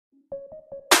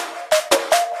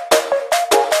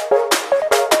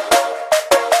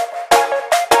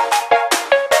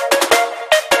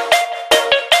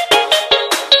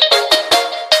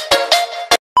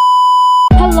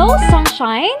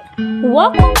morning!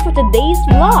 Welcome to today's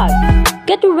vlog.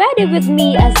 Get ready with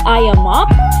me as I am up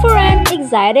for an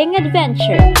exciting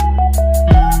adventure.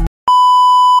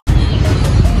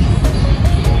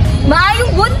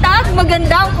 Maayong buntag,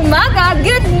 magandang umaga,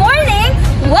 good morning!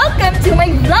 Welcome to my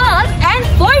vlog, and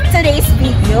for today's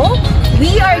video,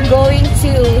 we are going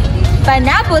to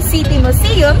Panabo City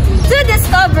Museum to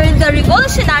discover the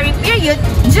revolutionary period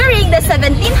during the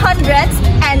 1700s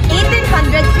and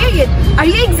 1800 period. Are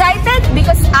you excited?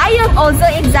 Because I am also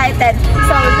excited.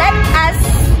 So let us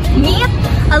meet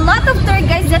a lot of tour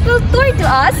guides that will tour to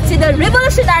us to the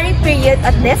revolutionary period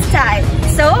at this time.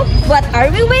 So what are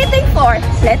we waiting for?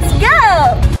 Let's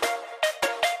go!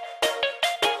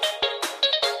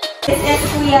 This is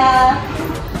Kuya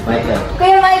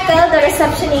Michael, the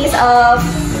receptionist of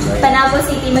Panabo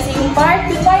City Museum Park.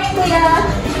 Good morning, Kuya.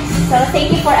 So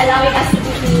thank you for allowing us to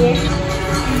be here.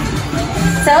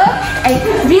 So I'm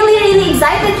really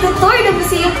excited to tour the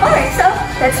museum park. So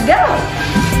let's go.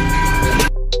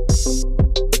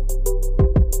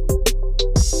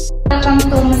 Welcome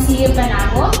to Museum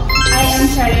Panabo. I am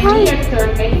Sharon, your tour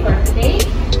guide for today.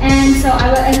 And so I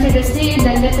will introduce to you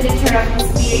the literature of this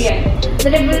period. The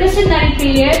revolutionary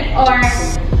period, or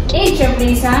Age of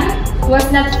Reason, was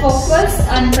not focused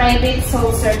on private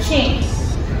soul searching.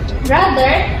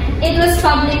 Rather, it was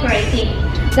public writing.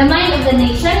 The mind of the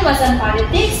nation was on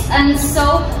politics, and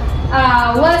so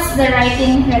was the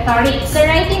writing rhetoric. The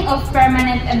writing of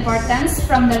permanent importance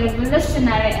from the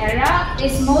revolutionary era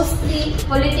is mostly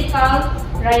political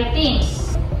writing.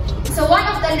 So one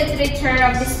of the literature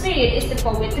of this period is the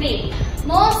poetry.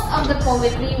 Most of the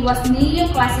poetry was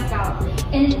neoclassical,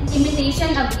 in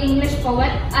imitation of English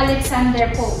poet Alexander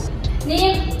Pope.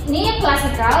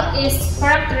 Neoclassical is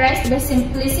characterized by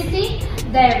simplicity,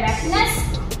 directness,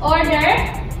 order,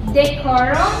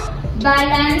 decorum,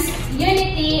 balance,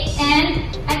 unity, and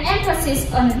an emphasis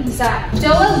on reason.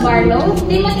 Joel Barlow,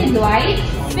 Timothy Dwight,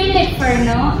 Philip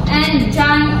Furneaux, and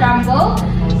John Trumbull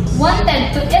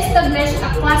wanted to establish a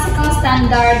classical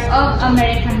standard of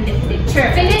American literature.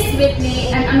 Phyllis Whitley,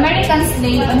 an American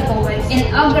slave and poet,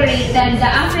 inaugurated the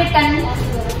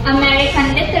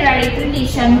African-American literary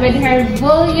tradition with her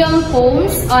volume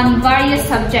poems on various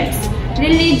subjects,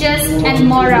 religious and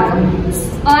moral,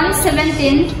 on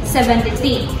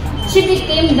 1773. She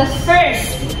became the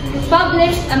first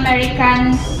published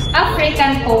African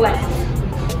poet.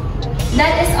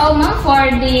 That is all, ma'am,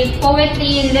 for the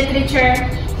poetry literature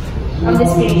of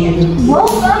this period.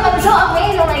 Welcome! I'm so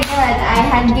amazed. Oh my god, I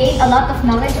had gained a lot of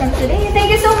knowledge from today. Thank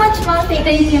you so much, Mom.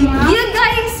 Thank you, Mom. You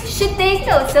guys should take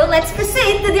notes. So let's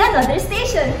proceed to the another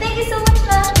station. Thank you so much,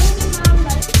 Mom.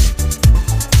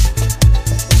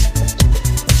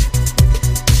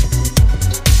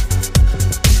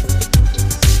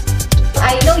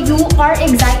 I know you are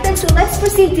excited, so let's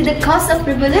proceed to the cause of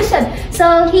revolution.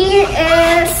 So here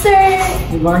is Sir.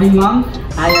 Good morning, Mom.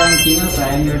 I am Kino, so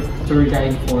I am your tour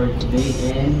guide for today,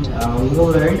 and we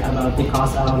will learn about the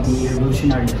cause of the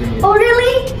revolutionary period. Oh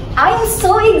really? I am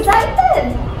so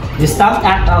excited! The Stamp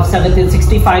Act of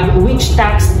 1765, which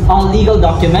taxed all legal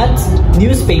documents,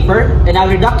 newspaper, and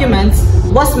other documents,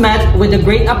 was met with a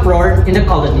great uproar in the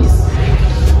colonies.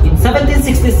 In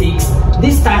 1766,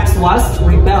 this tax was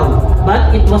repealed,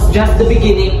 but it was just the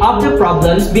beginning of the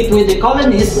problems between the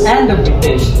colonies and the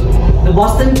British. The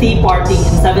Boston Tea Party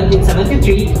in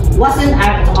 1773 was an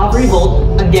act of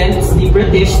revolt against the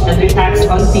British and their tax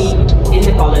on tea in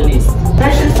the colonies.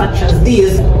 Pressures such as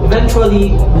these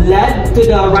eventually led to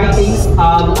the writings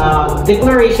of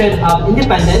Declaration of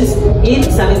Independence in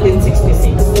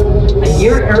 1766. A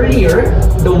year earlier,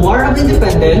 the War of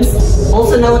Independence,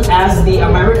 also known as the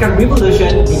American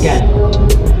Revolution, began.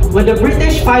 When the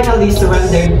British finally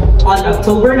surrendered on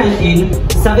October 19,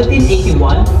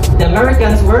 1781, the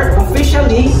Americans were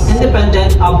officially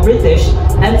independent of British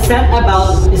and set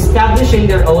about establishing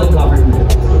their own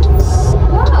government.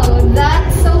 Wow,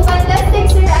 that's so fantastic,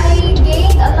 sir. I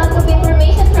gained a lot of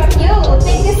information from you.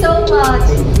 Thank you so much.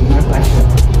 My pleasure.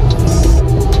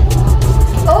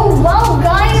 Oh wow,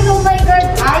 guys! Oh my god,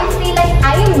 I feel like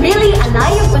I am really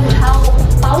alive on how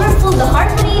powerful the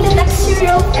harmony, the texture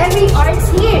of every arts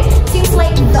here. Seems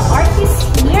like the artists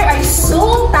here are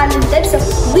so talented. So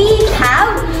we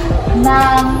have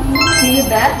Ma'am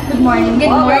Beth. Good morning. Good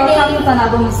morning. Welcome to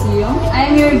Panabo Museum. I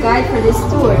am your guide for this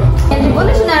tour. In the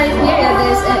revolutionary period,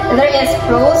 there is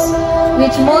prose,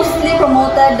 which mostly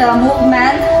promoted the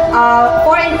movement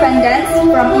for independence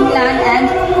from England and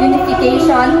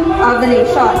unification of the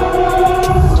nation.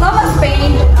 Thomas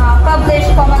Paine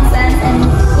published Common Sense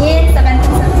in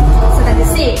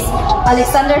 1776.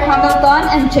 Alexander Hamilton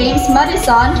and James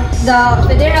Madison, the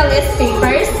Federalist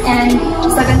Papers, in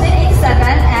 1786.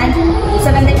 and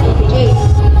 1788.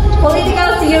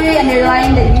 Political theory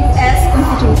underlying the U.S.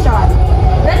 Constitution.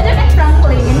 Benjamin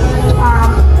Franklin,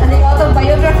 the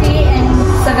autobiography in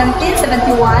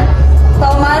 1771.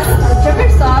 Thomas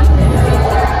Jefferson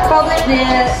published the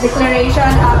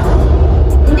Declaration of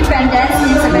Independence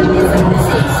in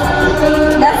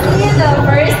 1776. Lastly, the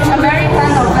first American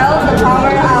novel, The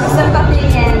Power of Sympathy,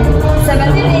 in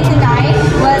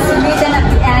 1789 was written at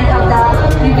the end of the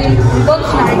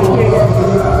Revolutionary period.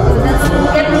 So that's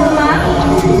it, Mama.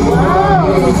 Wow,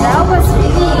 that was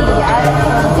really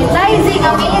enlightening,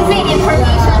 amazing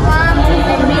information, Mom.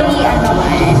 And really,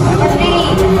 it's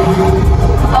really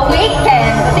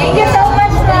awakened. Thank you so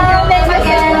much, Mom. Thank you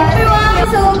again.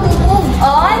 So to move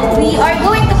on, we are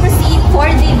going to proceed for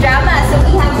the drama. So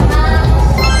we have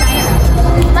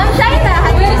Ma'am Shaina.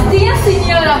 Buenos días,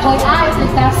 señora. Voy a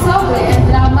explicar sobre el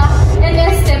drama en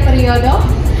este periodo.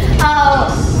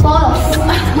 Boss.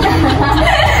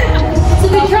 So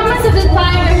the dramas of the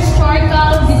time are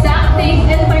historical, didactic,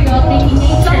 and patriotic in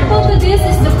nature. Example to this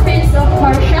is The Prince of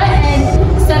Persia in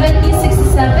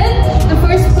 1767, the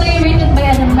first play written by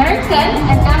an American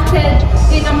and acted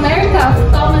in America of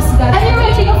Thomas Gunn. Any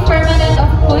writing of permanent of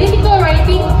political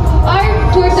writing are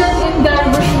important in the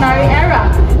Revolutionary era.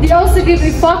 They also give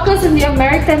a focus on the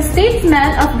American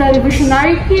statesmen of the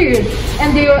Revolutionary period,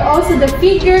 and they were also the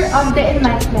figure of the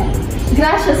Enlightenment.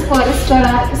 Gracias por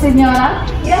señora.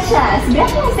 Gracias.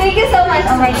 Gracias. Thank you so much.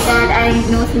 Oh my God, I'm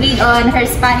nosebleed on her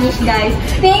Spanish, guys.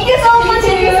 Thank you so much.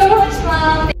 Thank you so much,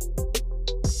 Mom.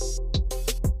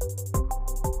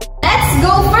 Let's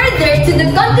go further to the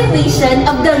continuation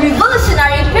of the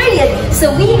Revolutionary period.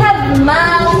 So we have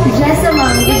Ma'am Jessa,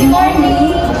 Mom. Good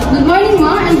morning. Good morning,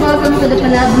 Mom, and welcome to the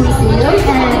Panabo Museum.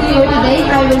 And for today, I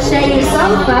will share you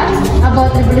some facts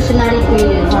about the Revolutionary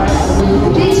period.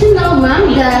 Did you know,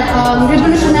 Mom, that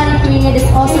Revolutionary period is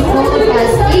also called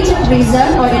as Age of Reason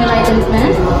or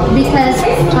Enlightenment? Because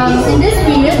in this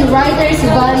period, the writers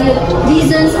valued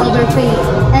reasons over faith.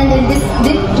 And in this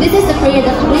is the period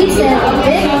of great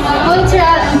scientific,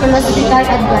 cultural, and philosophical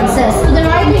advances. The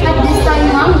writing at this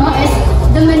time, Mom, is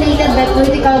dominated by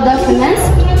political documents,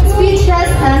 speeches,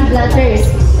 and letters.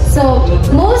 So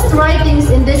most writings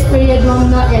in this period,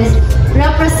 Mom,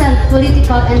 represent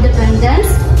political independence,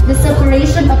 the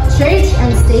separation of church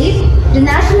and state, the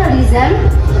nationalism,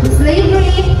 the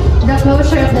slavery, the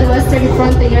closure of the western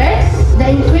frontier, the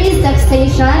increased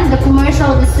taxation, the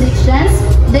commercial restrictions,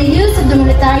 the use of the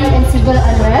military and civil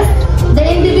unrest, the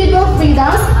individual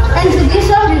freedoms, and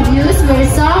judicial reviews were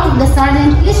some of the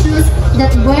salient issues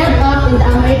that boiled up in the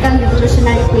American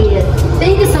Revolutionary period.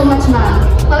 Thank you so much, Ma'am.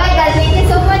 Oh my God, thank you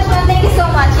so much, Mom. Thank you so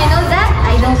much. You know that?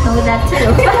 I don't know that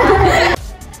too.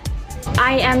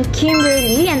 I am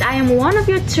Kimberly and I am one of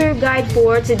your tour guide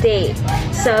for today.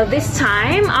 So this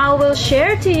time I will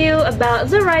share to you about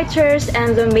the writers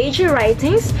and the major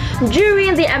writings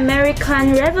during the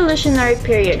American Revolutionary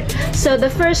period. So the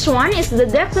first one is the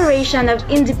Declaration of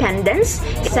Independence,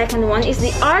 the second one is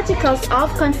the Articles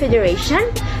of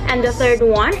Confederation, and the third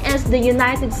one is the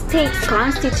United States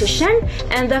Constitution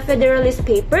and the Federalist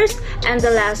Papers, and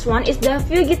the last one is the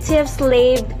Fugitive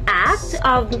Slave Act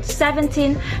of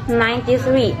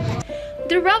 1793.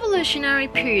 The Revolutionary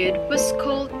period was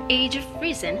called Age of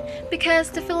Reason because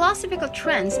the philosophical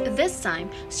trends at this time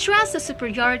stressed the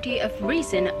superiority of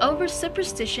reason over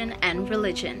superstition and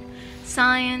religion.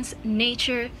 Science,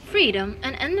 nature, freedom,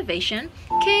 and innovation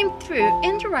came through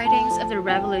in the writings of the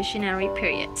Revolutionary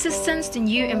period. Resistance to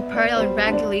new imperial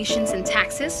regulations and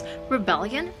taxes,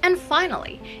 rebellion, and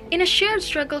finally, in a shared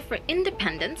struggle for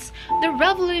independence, the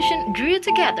revolution drew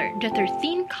together the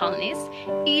 13 colonies,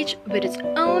 each with its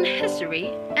own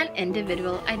history and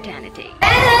individual identity.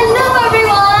 And hello everyone!